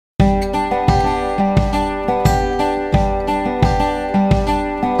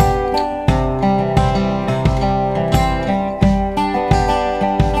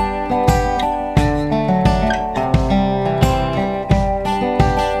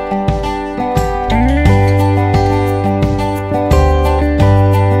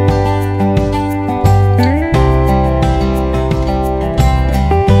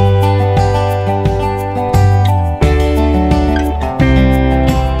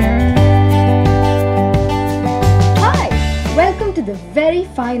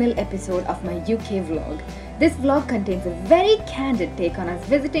final episode of my UK vlog. This vlog contains a very candid take on us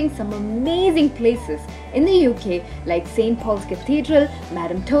visiting some amazing places in the UK like St. Paul's Cathedral,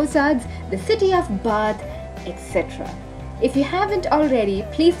 Madame Tussaud's, the city of Bath, etc. If you haven't already,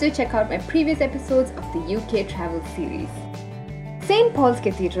 please do check out my previous episodes of the UK travel series. St. Paul's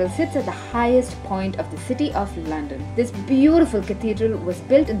Cathedral sits at the highest point of the city of London. This beautiful cathedral was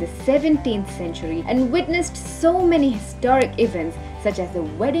built in the 17th century and witnessed so many historic events such as the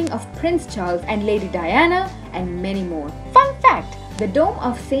wedding of Prince Charles and Lady Diana and many more. Fun fact, the dome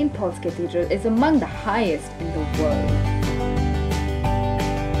of St. Paul's Cathedral is among the highest in the world.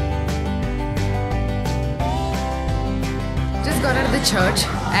 Just got out of the church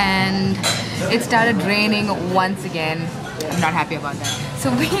and it started raining once again. I'm not happy about that. So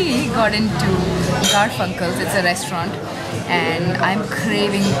we got into Garfunkel's. It's a restaurant and I'm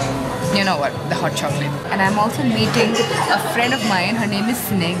craving, you know what, the hot chocolate. And I'm also meeting a friend of mine. Her name is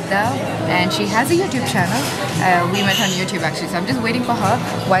Snegda and she has a YouTube channel. We met on YouTube actually. So I'm just waiting for her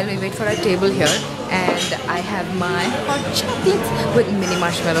while we wait for our table here. And I have my hot chocolates with mini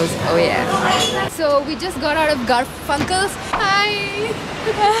marshmallows. Oh yeah. So we just got out of Garfunkel's. Hi!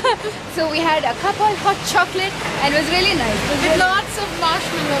 So we had a cup of hot chocolate and it was really nice. With lots of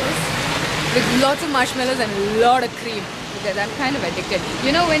marshmallows. With lots of marshmallows and a lot of cream. Because I'm kind of addicted. You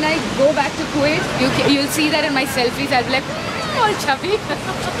know, when I go back to Kuwait, you'll see that in my selfies. I'll be like, all chubby.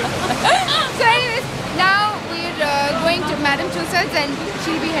 So anyways, now we're going to Madame Tussaud's and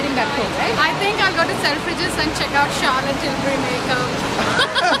she'll be heading back home, right? I think I'll go to Selfridges and check out Charlotte Tilbury makeup.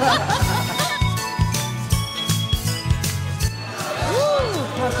 Ooh,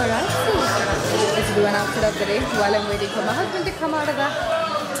 paparazzi. Let's do an outfit of the day while I'm waiting for my husband to come out of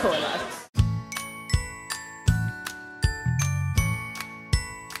the toilet.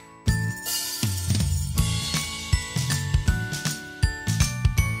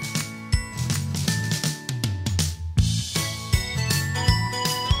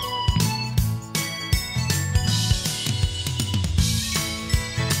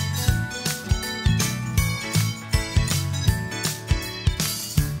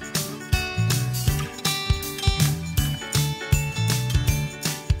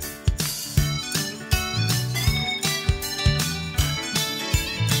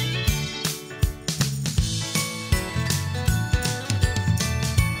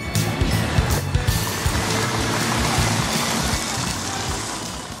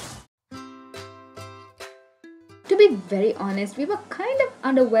 To be very honest, we were kind of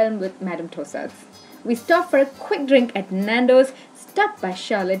underwhelmed with Madame Tussaud's. We stopped for a quick drink at Nando's, stopped by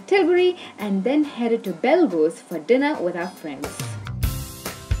Charlotte Tilbury, and then headed to Belgo's for dinner with our friends.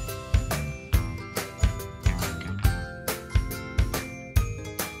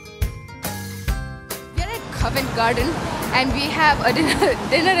 We're at Covent Garden and we have a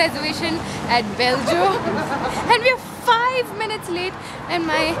dinner reservation at Beljo and we're 5 minutes late and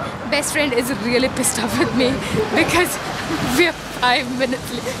my best friend is really pissed off with me because we're 5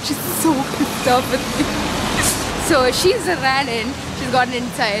 minutes late. She's so pissed off with me. So she's ran in, she's gotten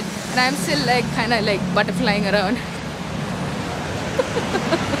inside and I'm still like kind of like butterflying around.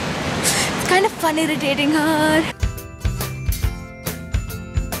 It's kind of fun irritating her.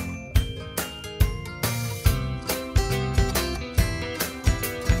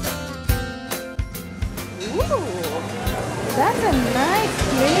 That's a nice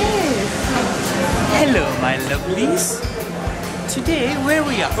place. Hello, my lovelies. Today, where are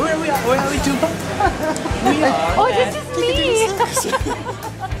we? Where are we to? We are. Oh, this is me.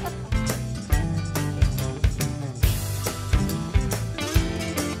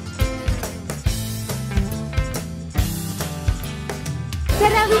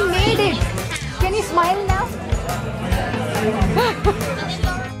 Sarah, we made it. Can you smile now?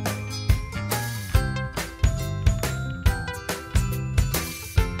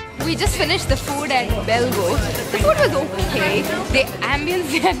 We just finished the food at Belgo. The food was okay. The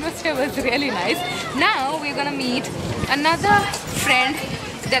ambience, the atmosphere was really nice. Now we're gonna meet another friend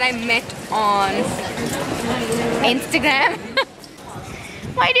that I met on Instagram.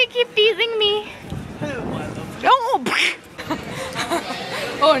 Why do you keep teasing me? Oh!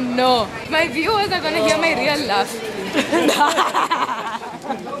 Oh no, my viewers are gonna hear my real laugh.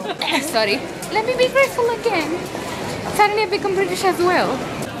 Sorry. Let me be graceful again. Suddenly I've become British as well.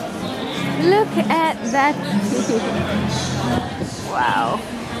 Look at that. Wow.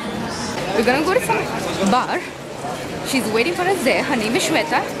 We're gonna go to some bar. She's waiting for us there. Her name is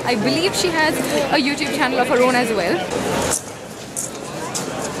Jovita. I believe she has a YouTube channel of her own as well.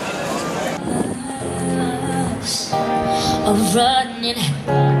 Running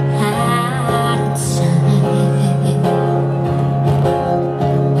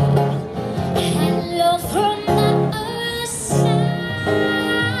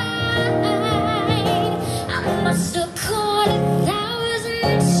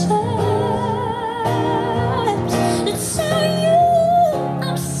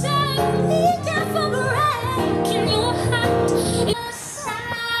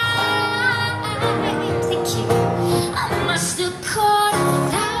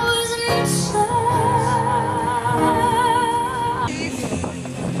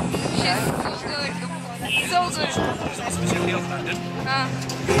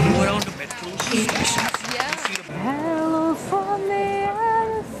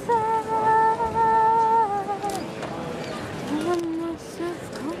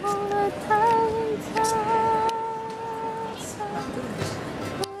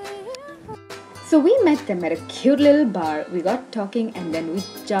we met them at a cute little bar, we got talking, and then we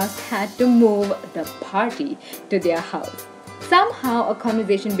just had to move the party to their house. Somehow a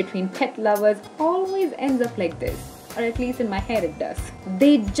conversation between pet lovers always ends up like this, or at least in my head it does.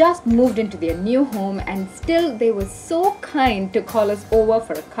 They just moved into their new home and still they were so kind to call us over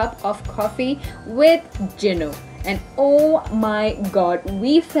for a cup of coffee with Gino. And oh my god,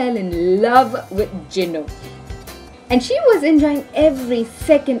 we fell in love with Gino. And she was enjoying every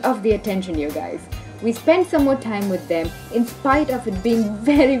second of the attention, you guys. We spent some more time with them in spite of it being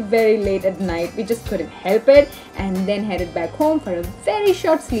very late at night. We just couldn't help it, and then headed back home for a very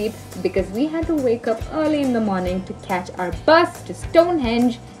short sleep because we had to wake up early in the morning to catch our bus to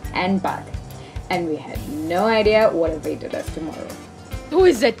Stonehenge and Bath. And we had no idea what awaited us tomorrow. Who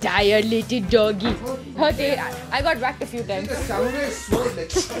is a tired little doggy? Her day, I got whacked a few times.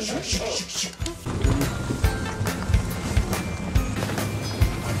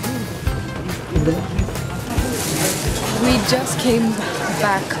 We just came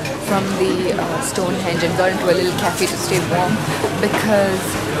back from the Stonehenge and got into a little cafe to stay warm because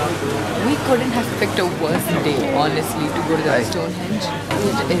we couldn't have picked a worse day, honestly, to go to the Stonehenge.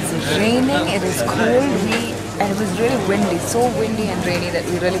 It is raining, it is cold, and it was really windy, so windy and rainy that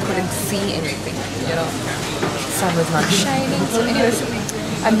we really couldn't see anything, you know. Sun was not shining, so anyways,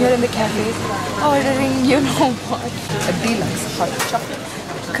 I'm here in the cafe ordering, you know what, a deluxe hot chocolate.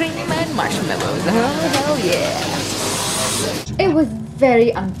 Cream and marshmallows. Oh yeah. It was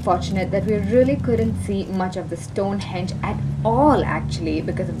very unfortunate that we really couldn't see much of the Stonehenge at all actually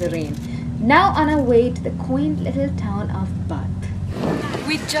because of the rain. Now on our way to the quaint little town of Bath.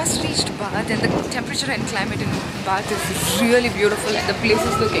 We just reached Bath and the temperature and climate in Bath is really beautiful and the place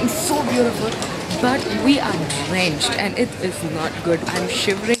is looking so beautiful, but we are drenched and it is not good. I'm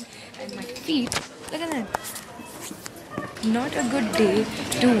shivering and my feet, look at that. Not a good day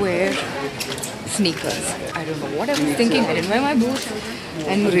to wear sneakers. I don't know what I was thinking. I didn't wear my boots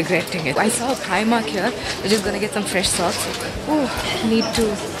and regretting it. I saw a Primark here. We're just gonna get some fresh socks. Oh, need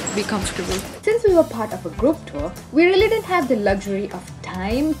to be comfortable. Since we were part of a group tour, we really didn't have the luxury of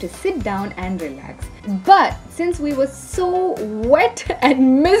time to sit down and relax. But since we were so wet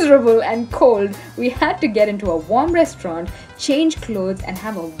and miserable and cold, we had to get into a warm restaurant, change clothes and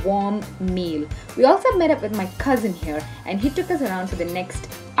have a warm meal. We also met up with my cousin here and he took us around for the next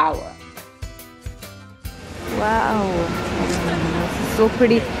hour. Wow, this is so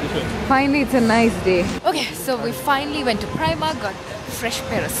pretty. Finally, it's a nice day. Okay, so we finally went to Primark, got a fresh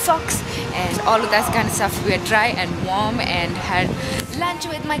pair of socks and all of that kind of stuff. We were dry and warm and had lunch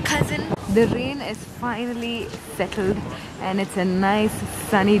with my cousin. The rain is finally settled and it's a nice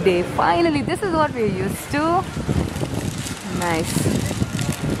sunny day. Finally, this is what we're used to. Nice.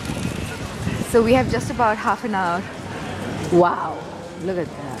 So we have just about half an hour. Wow, look at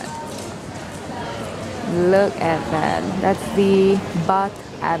that. Look at that. That's the Bath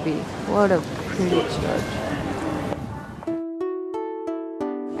Abbey. What a pretty church.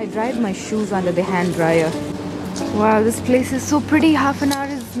 I dried my shoes under the hand dryer. Wow, this place is so pretty. Half an hour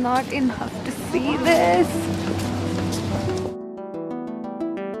is not enough to see this.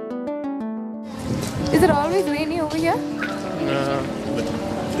 Is it always rainy over here? No, but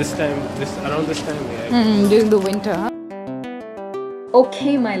around this time, yeah. During the winter, huh?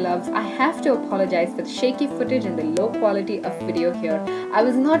 Okay my loves, I have to apologize for the shaky footage and the low quality of video here. I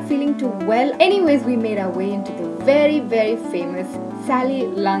was not feeling too well. Anyways, we made our way into the very famous Sally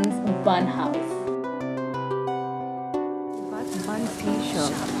Lunn's bun house. Bun tea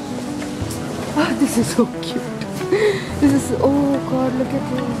shop. Oh, this is so cute. This is, oh god, look at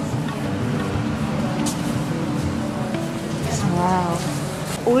this. Wow.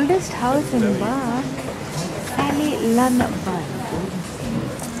 Oldest house in Bath, Sally Lunn bun.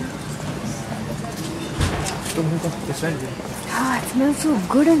 Ah, it smells so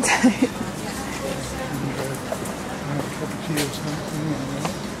good inside.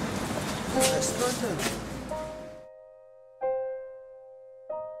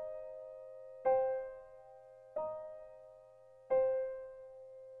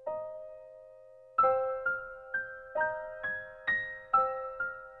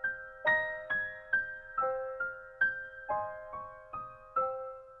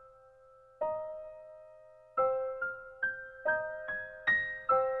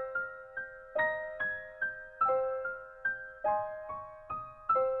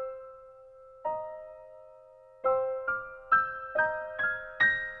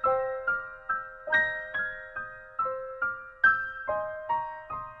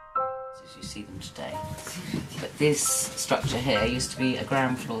 as you see them today. But this structure here used to be a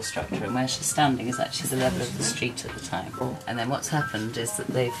ground floor structure, and where she's standing is actually the level of the street at the time. And then what's happened is that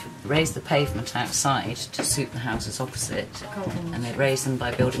they've raised the pavement outside to suit the houses opposite, and they've raised them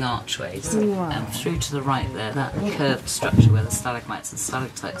by building archways. And through to the right there, that curved structure where the stalagmites and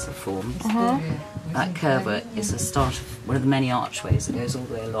stalactites are formed, that curve is the start of one of the many archways that goes all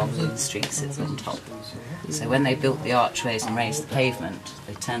the way along, and the street sits on top. So when they built the archways and raised the pavement,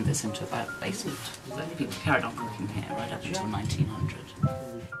 they turned this into a basement. But people carried on cooking here right up until 1900.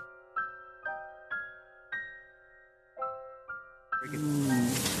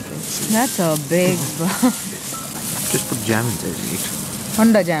 That's a big Just put jam into it and eat.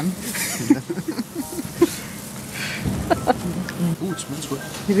 Honda jam. Ooh, it smells good.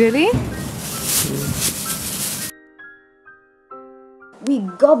 Really? We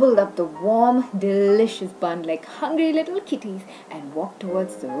gobbled up the warm, delicious bun like hungry little kitties and walked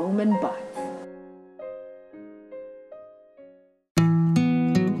towards the Roman baths.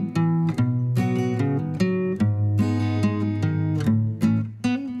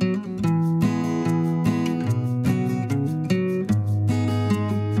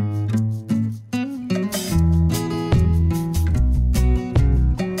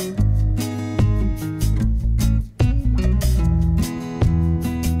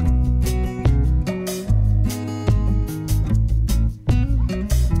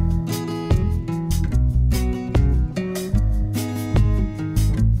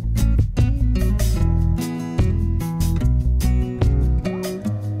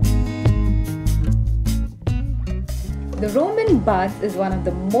 The Roman Baths is one of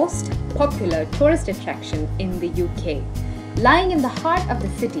the most popular tourist attractions in the UK. Lying in the heart of the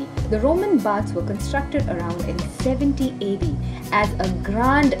city, the Roman Baths were constructed around in 70 AD as a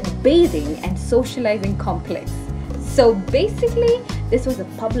grand bathing and socializing complex. So basically, this was a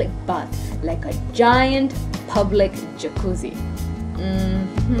public bath, like a giant public jacuzzi.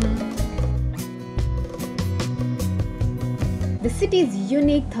 The city's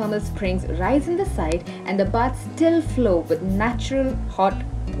unique thermal springs rise in the side, and the baths still flow with natural hot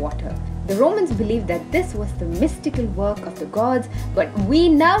water. The Romans believed that this was the mystical work of the gods, but we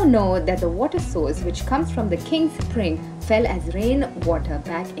now know that the water source, which comes from the king's spring, fell as rain water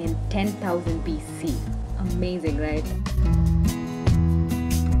back in 10,000 BC. Amazing, right?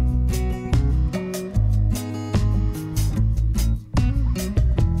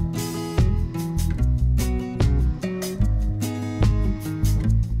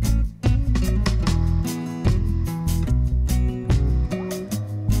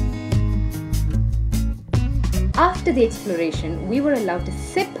 After the exploration, we were allowed to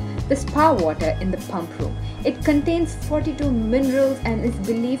sip the spa water in the pump room. It contains 42 minerals and is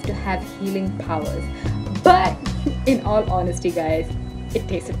believed to have healing powers. But in all honesty, guys, it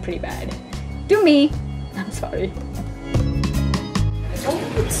tasted pretty bad. To me, I'm sorry. Oh,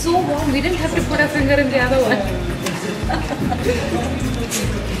 it's so warm. We didn't have to put our finger in the other one.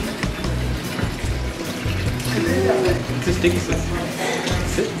 Just take a sip.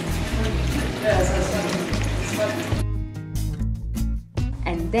 Sit.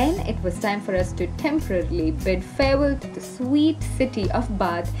 And then it was time for us to temporarily bid farewell to the sweet city of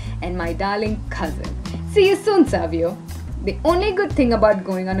Bath and my darling cousin. See you soon, Savio. The only good thing about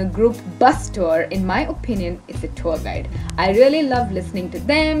going on a group bus tour, in my opinion, is the tour guide. I really love listening to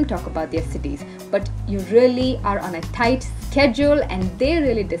them talk about their cities, but you really are on a tight schedule and they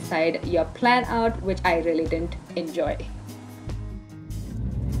really decide your plan out, which I really didn't enjoy.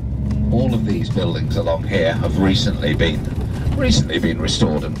 All of these buildings along here have recently been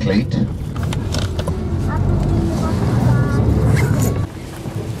restored and cleaned.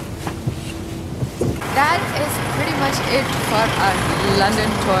 That is pretty much it for our London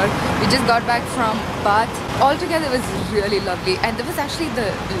tour. We just got back from Bath. Altogether it was really lovely, and it was actually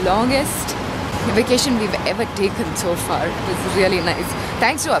the longest vacation we've ever taken so far. It was really nice.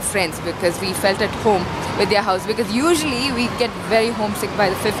 Thanks to our friends, because we felt at home with their house, because usually we get very homesick by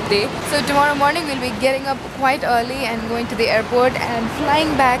the 5th day. So tomorrow morning we'll be getting up quite early and going to the airport and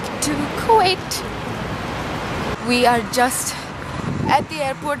flying back to Kuwait. We are just at the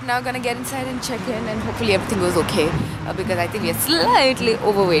airport now, gonna get inside and check in, and hopefully everything goes okay, because I think we are slightly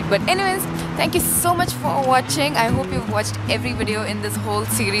overweight. But anyways, thank you so much for watching. I hope you've watched every video in this whole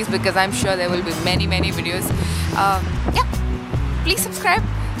series, because I'm sure there will be many videos. Yeah, please subscribe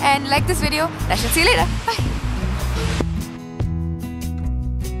and like this video. I shall see you later. Bye.